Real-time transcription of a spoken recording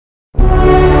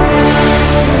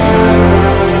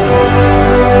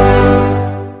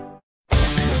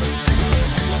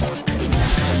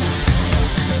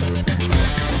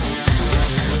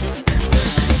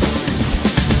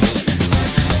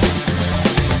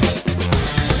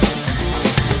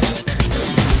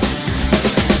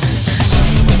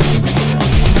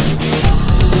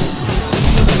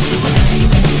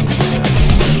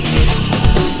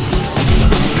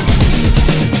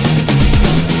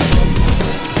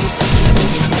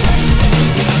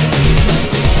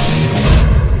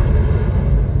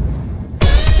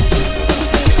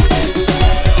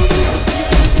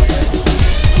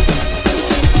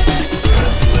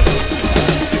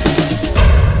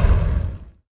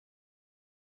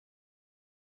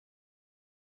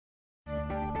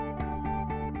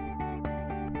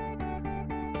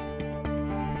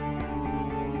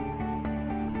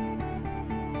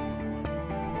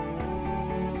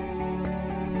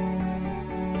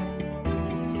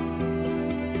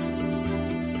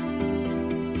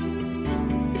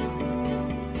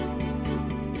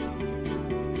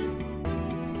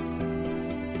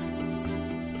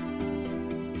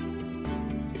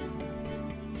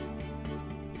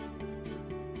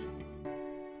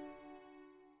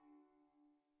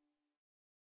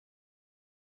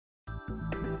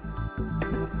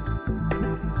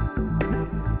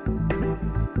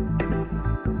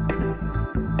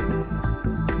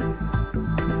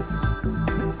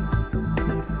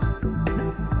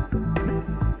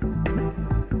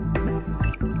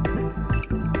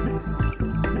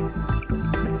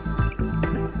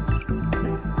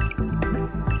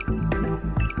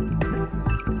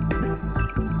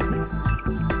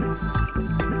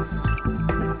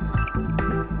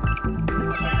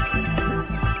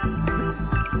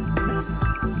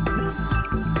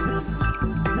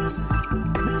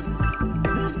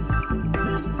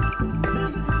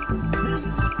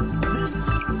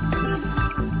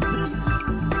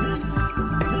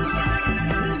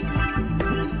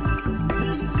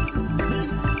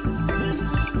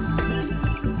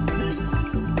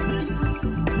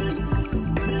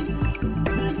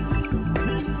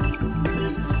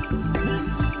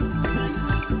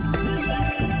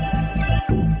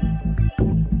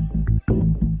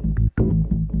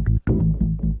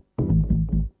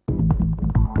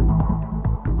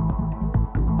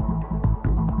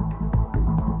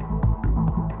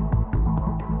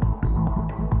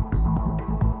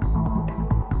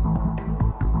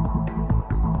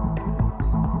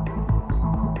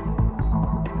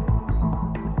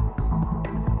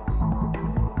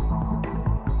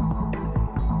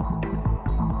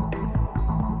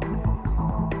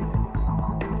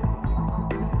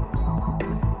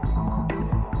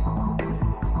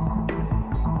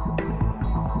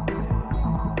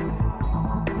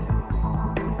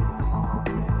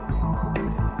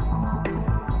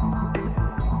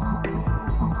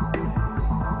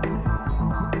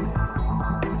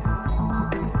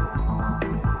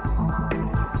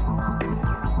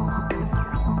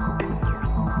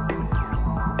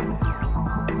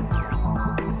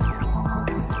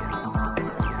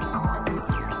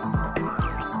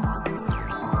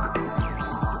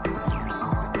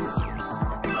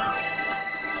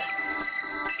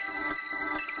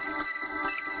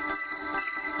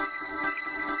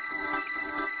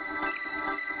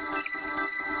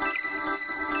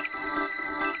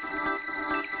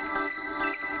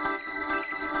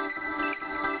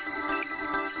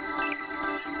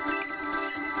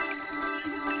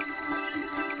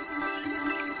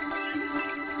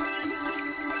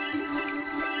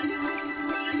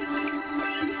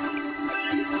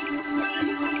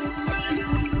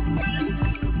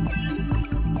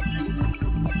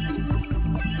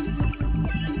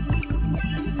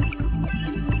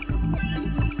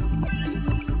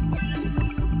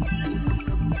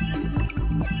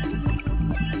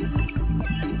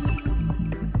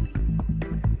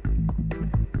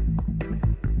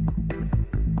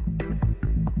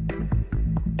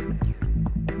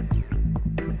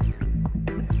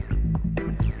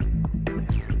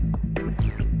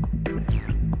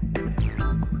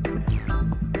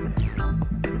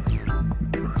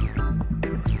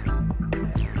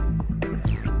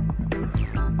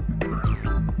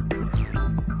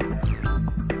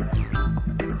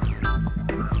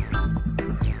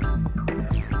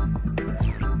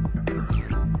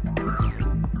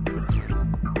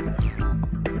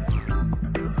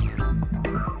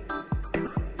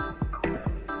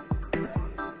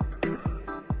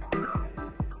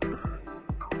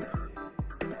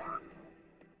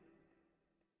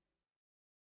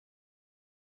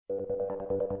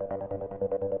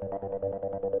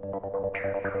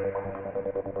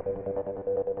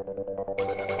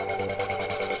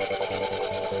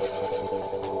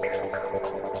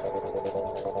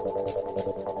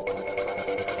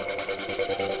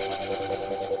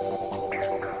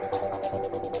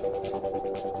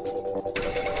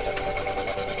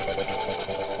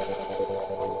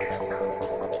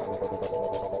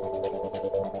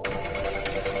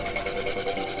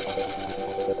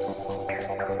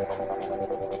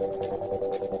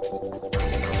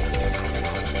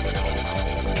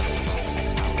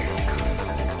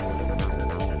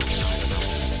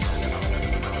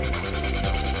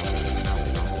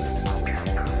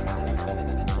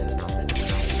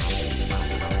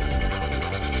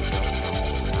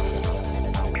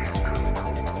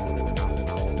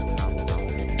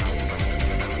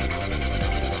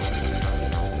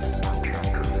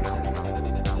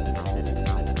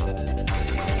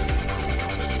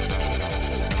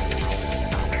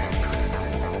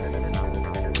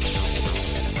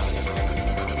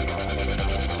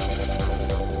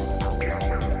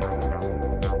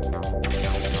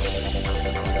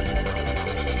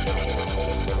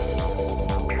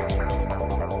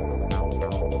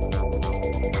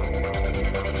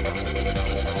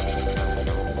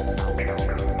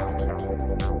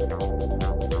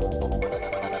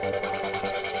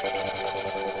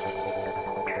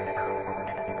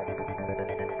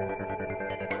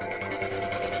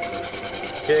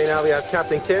Okay, now we have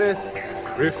Captain Kenneth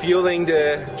refueling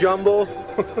the jumbo.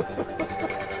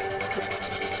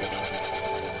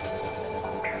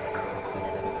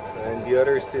 And the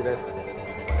other student,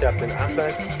 Captain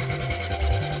Ahmed,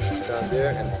 down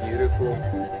there, and beautiful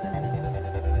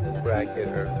Brackett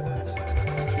airport.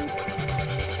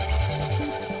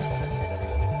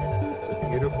 It's a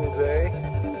beautiful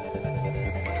day.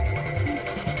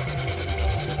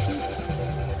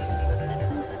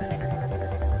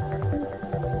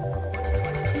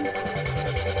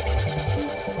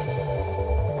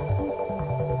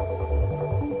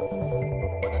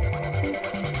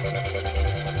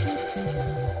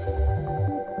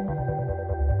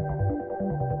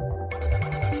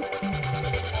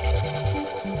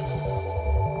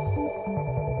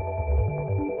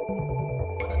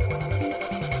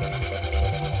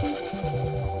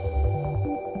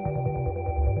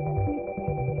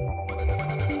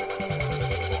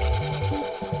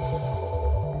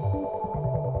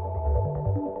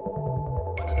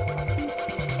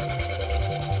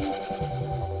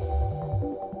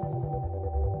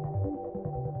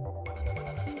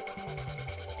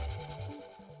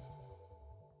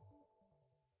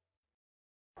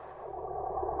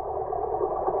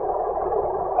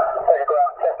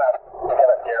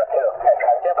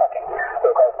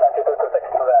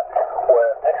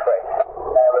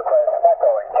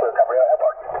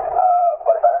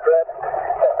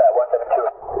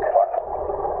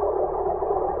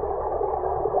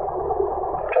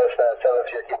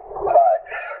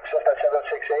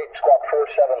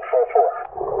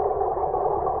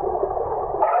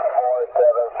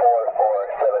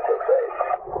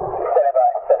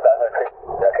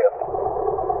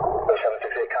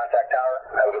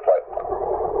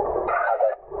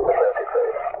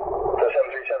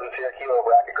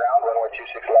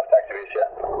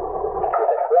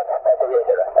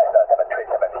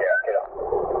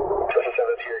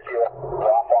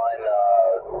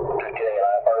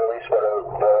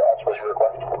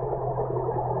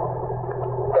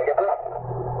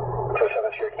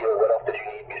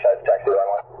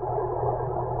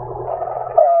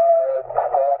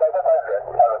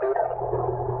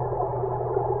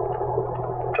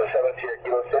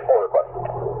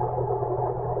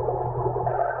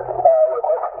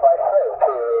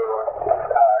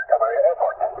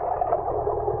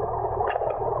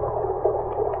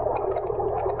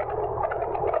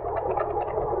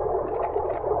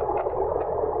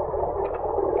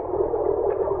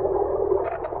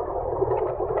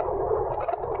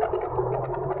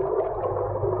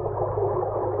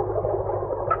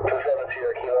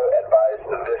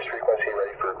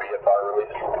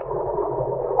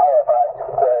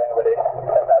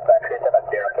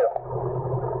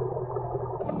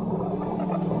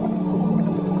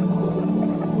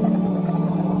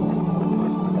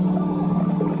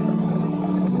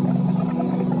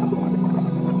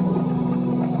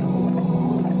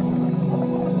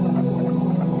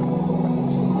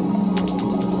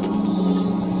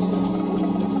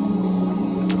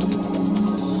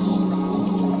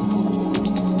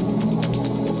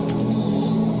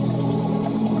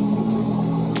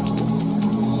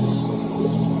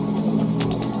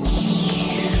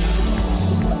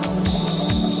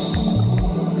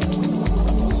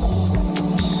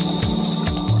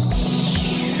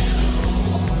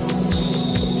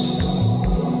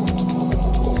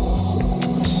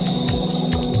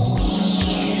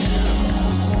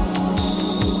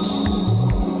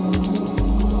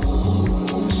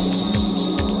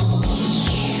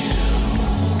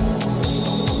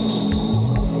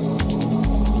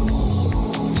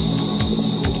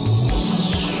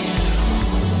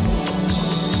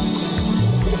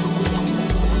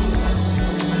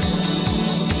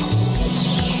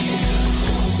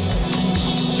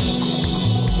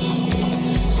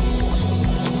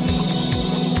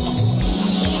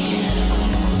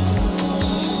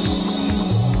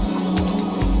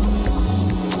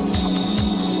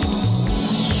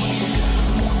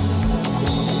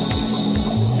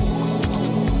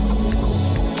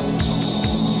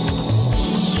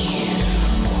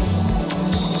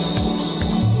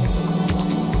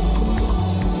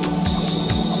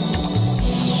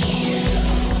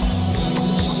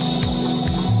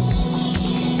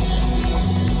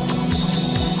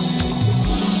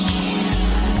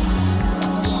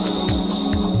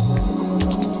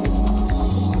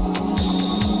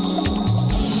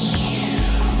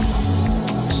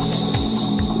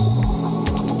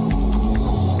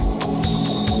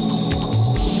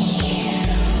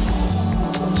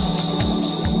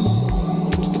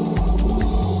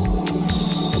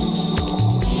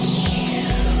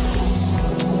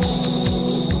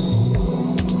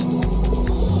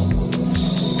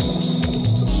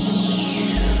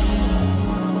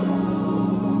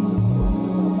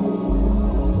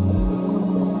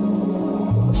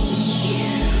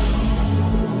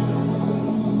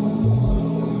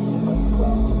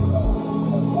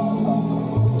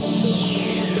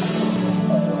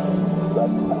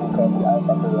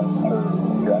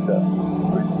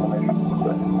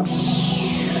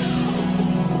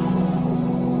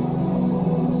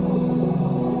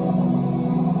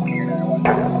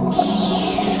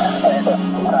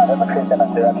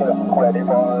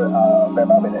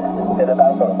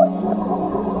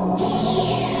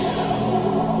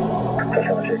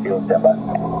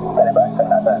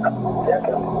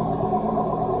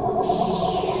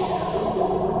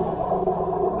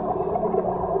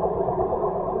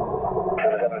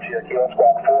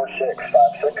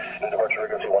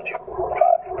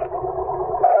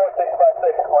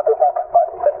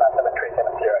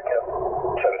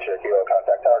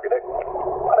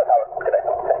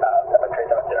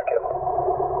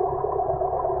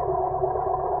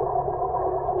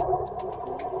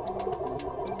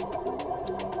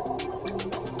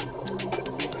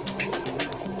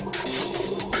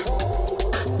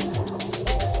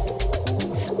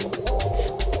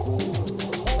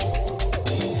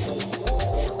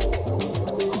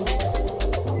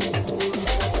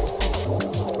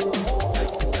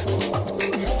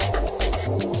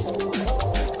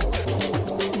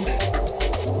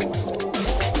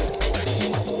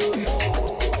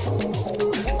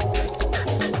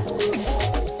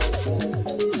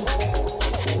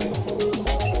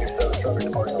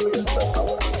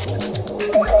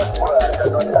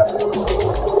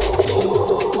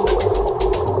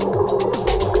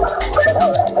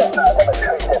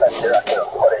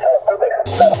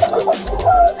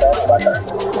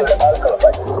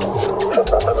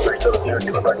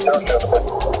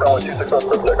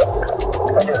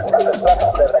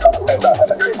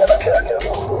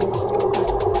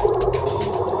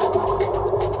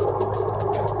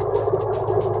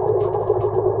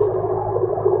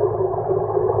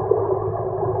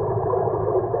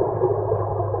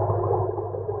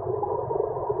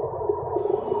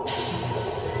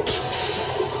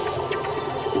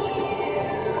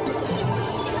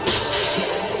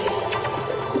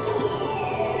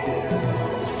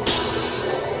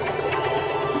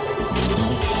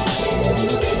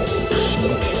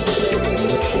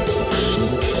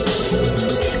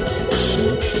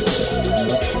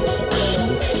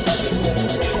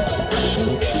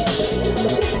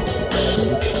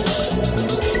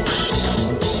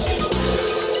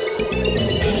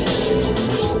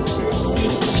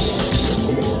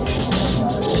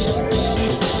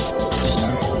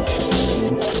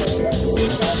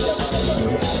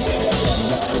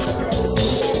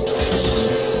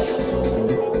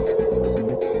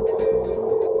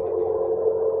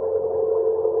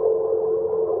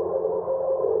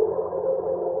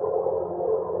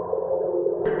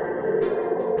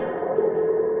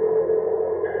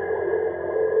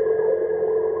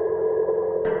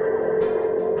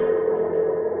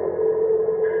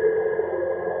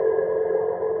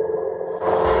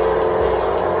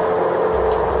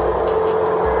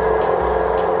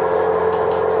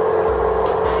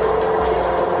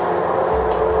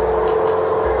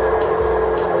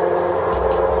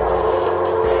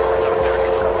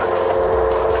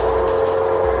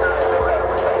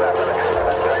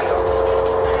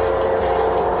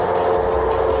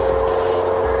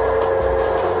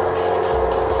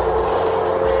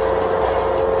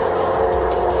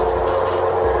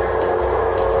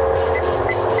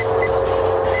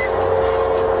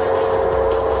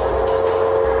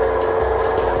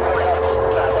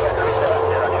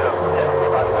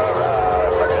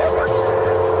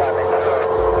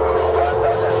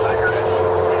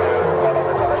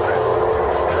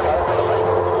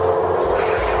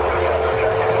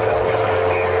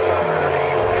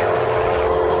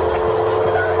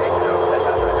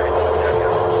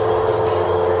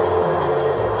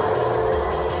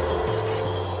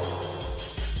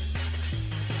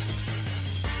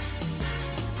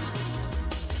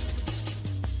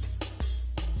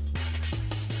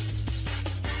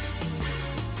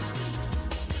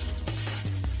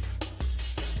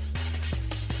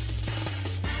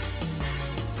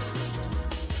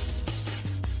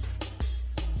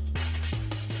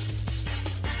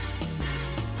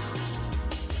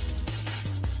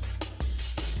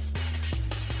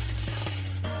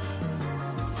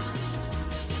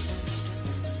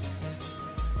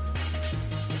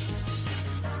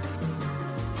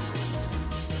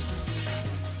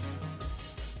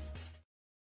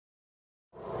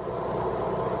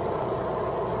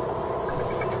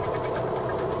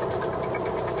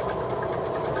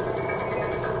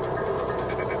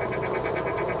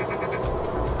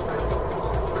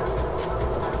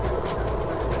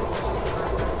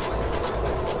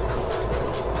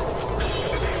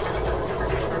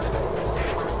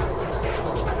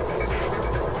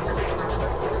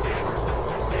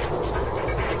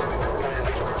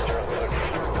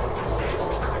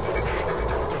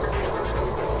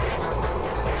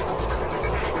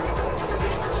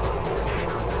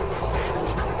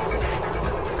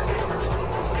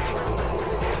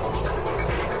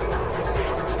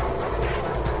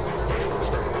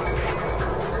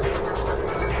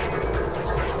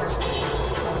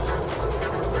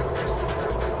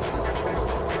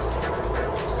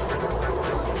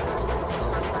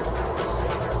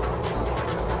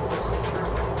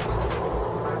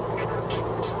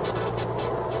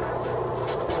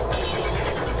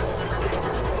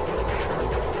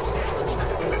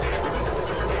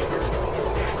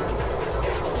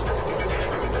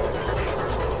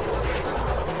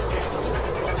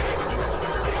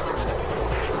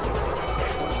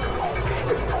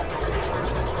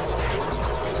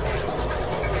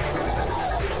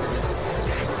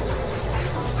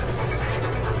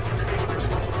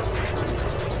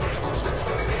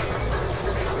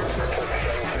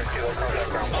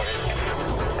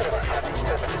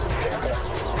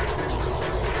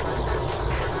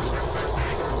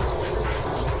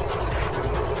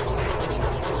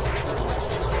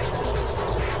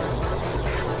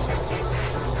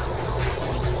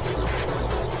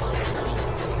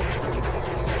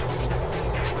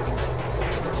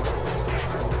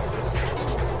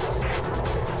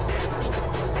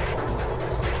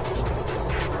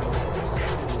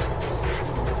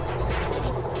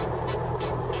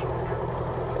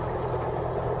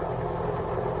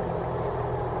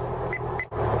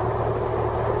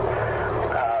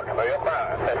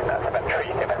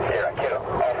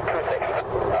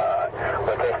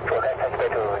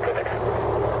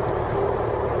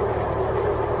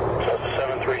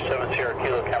 Sierra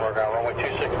Kilo, Kambod, runway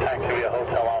 26, taxi via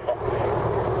Hotel Alpha.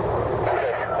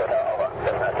 Okay, Hotel Alpha,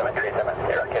 Cessna 737,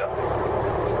 Sierra Kilo.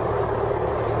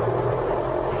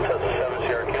 Cessna 7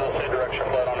 Sierra Kilo, same direction,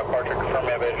 flight on departure, confirm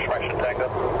aviation direction, Tango.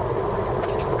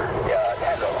 Yeah,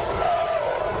 Tango,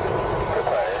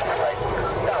 required flight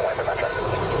downwind dimension.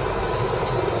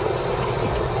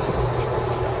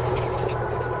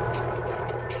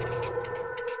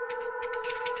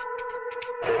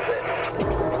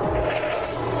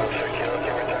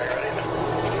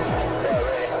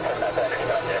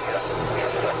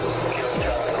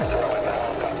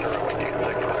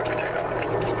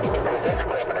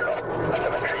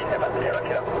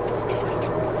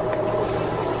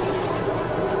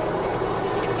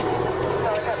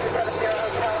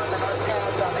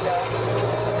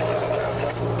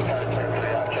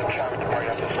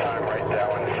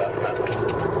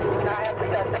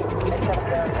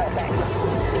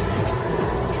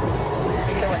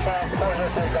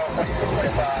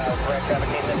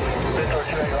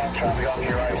 Traffic off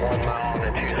your right, 1 mile on the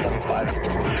 275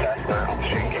 Cessna, off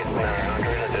street gate 900.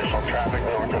 Additional traffic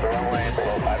north of the runway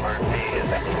below 500 feet is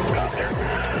that helicopter.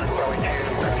 Runway 2,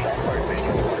 crash off flight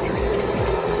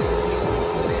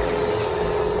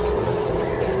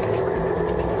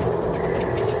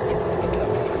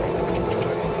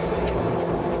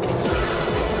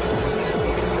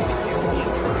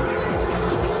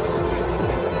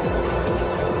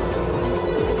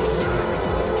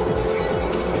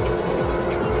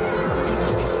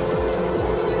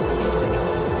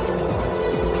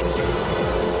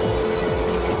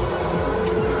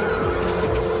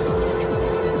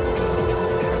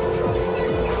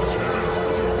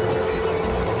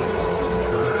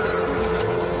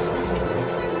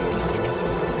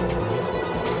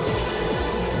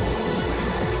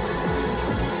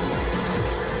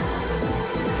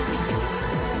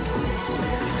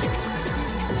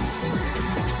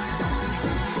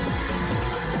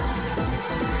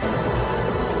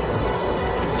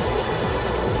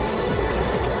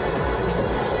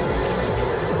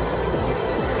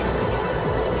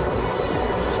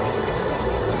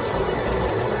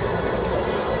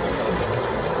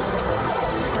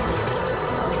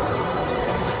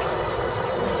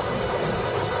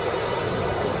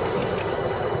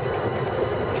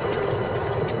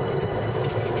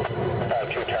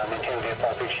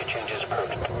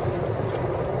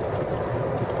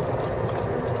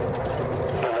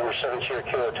Sierra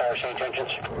Kilo, tower change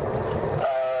engines.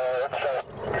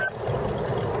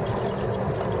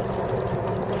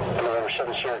 November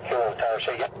 7 Sierra Kilo, tower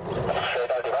change.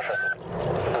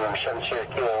 November 7 Sierra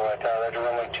Kilo, tower Roger,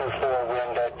 runway 24,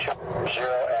 wind at 20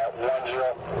 at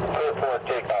 10, clear for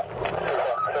takeoff.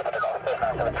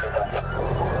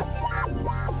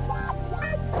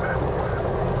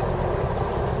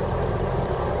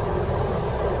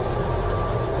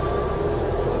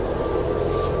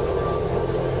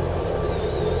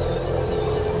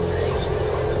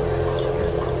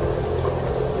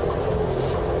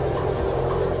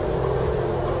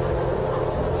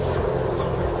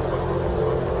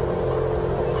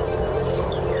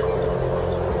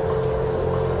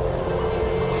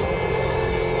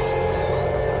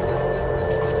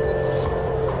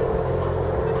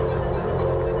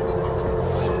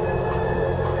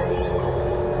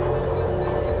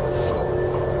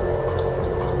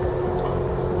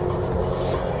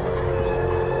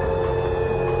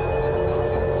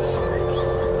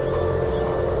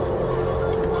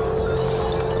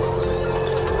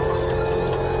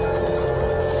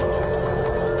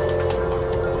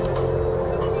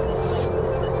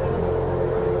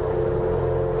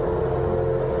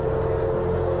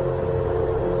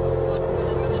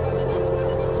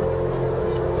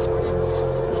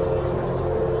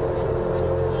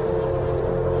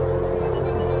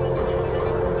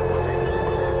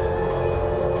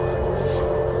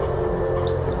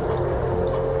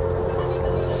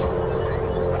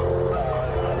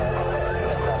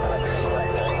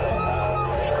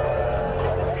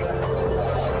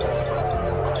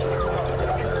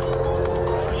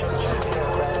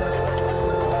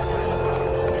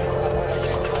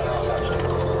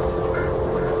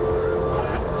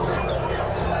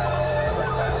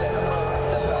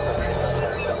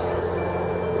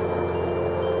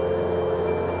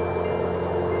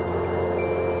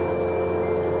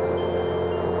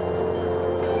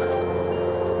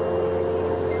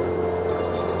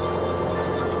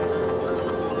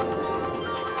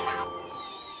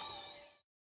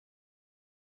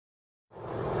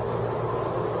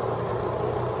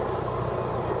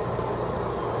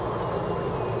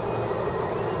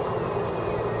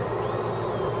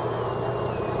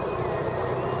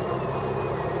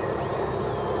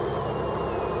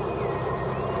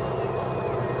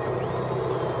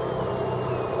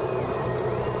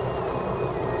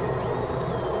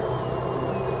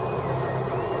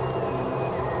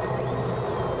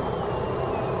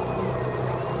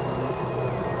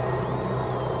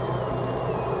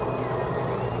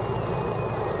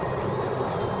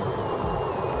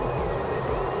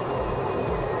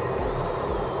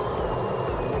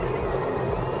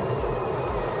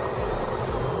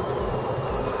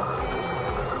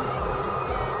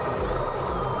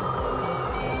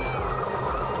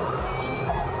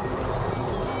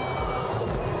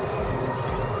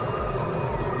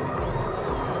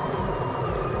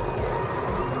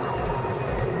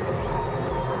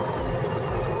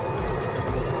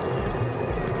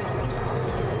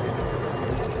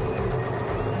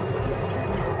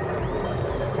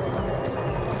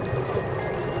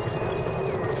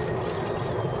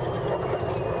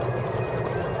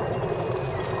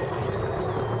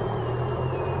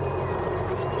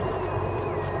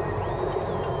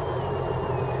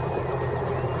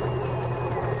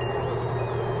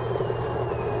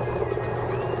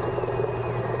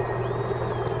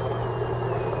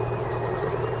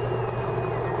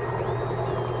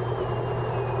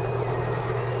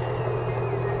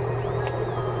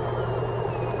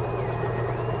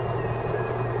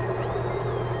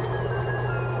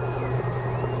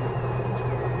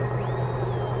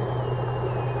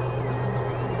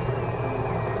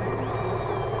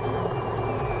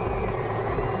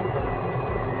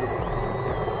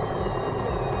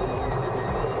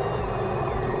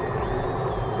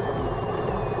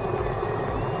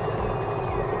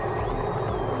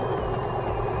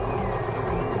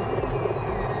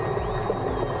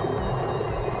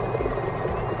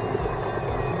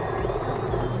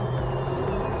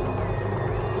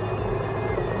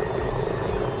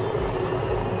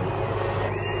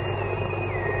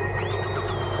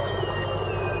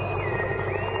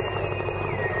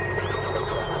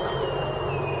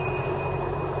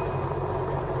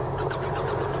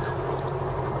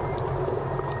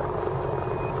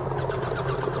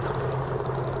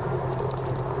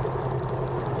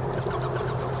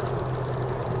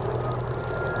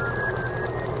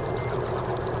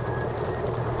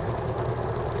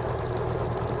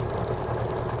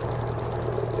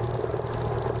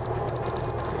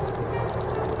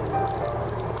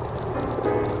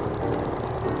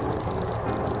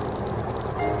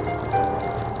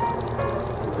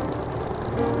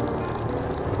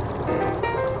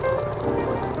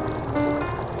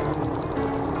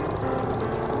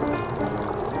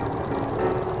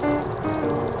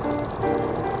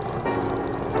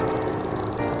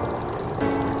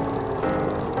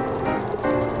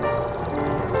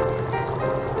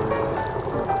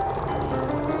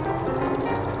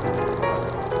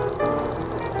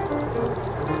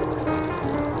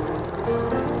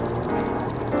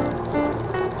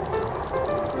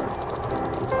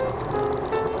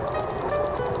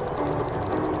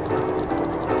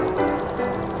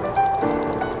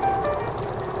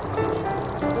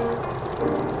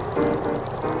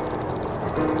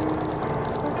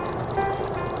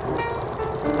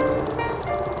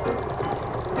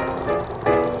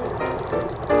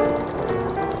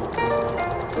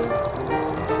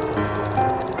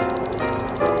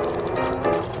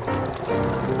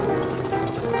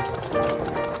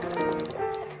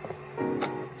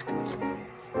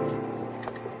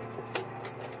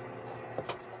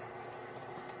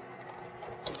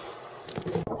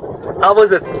 How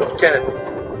was it, Kenneth?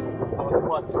 How was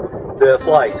what? The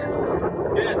flight?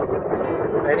 Good.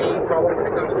 Any problem with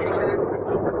the communication?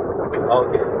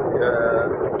 Okay.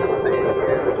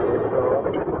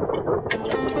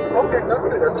 Okay, that's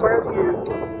good. As far as you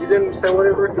didn't understand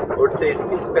whatever, or they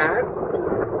speak fast,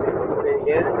 just say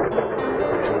again.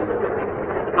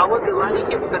 How was the landing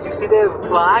here? Because you see the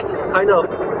flag, it's kind of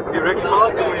direct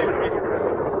close to it.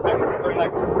 I'm going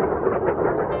like.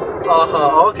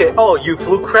 Okay. Oh, you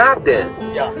flew crab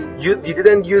then? Yeah. You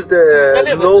didn't use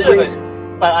the low wing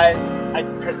but I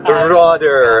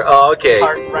rudder. Okay.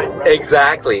 Hard, right.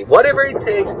 Exactly. Whatever it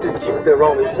takes to keep the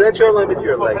runway central line with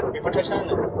your leg. Before touchdown.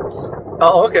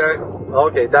 Oh, okay.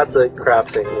 Okay, that's the crab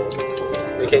thing.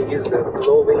 You can use the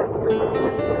low wing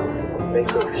thing.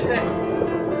 Makes it.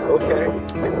 Okay.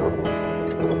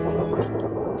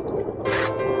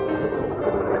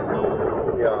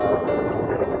 Yeah.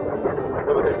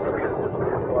 Business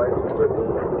advice for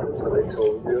those that I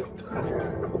told you.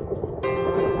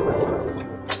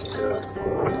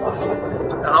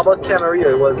 How about Camarillo?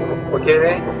 It was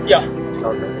okay? Yeah.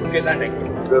 Okay. Good landing.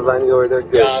 Good landing over there.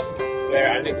 Good. Yeah.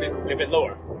 Where I live a little bit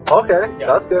lower. Okay, Yeah.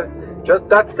 that's good. Just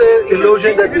that's the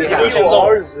illusion that we have. Illusion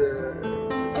hours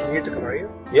near to Camarillo?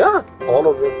 Yeah, all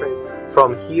of the things.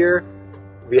 From here,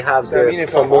 we have So, I mean, the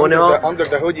if I'm Pomona. under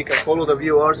the hood, you can follow the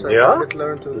VOR, so Yeah. you can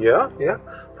learn to. Yeah, yeah.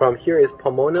 From here is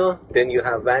Pomona, then you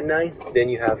have Van Nuys, then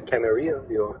you have Camarillo.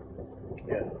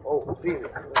 Yeah. Oh, really?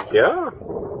 Yeah.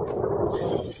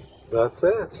 That's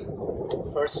it.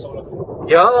 First solo.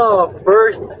 Yeah,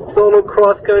 first solo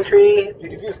cross country.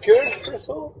 Did you feel scared first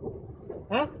of all?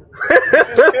 Huh?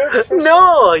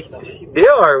 No, they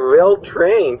are well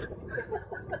trained.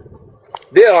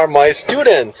 They are my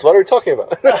students. What are you talking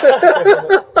about?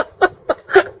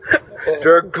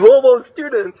 They're global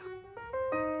students.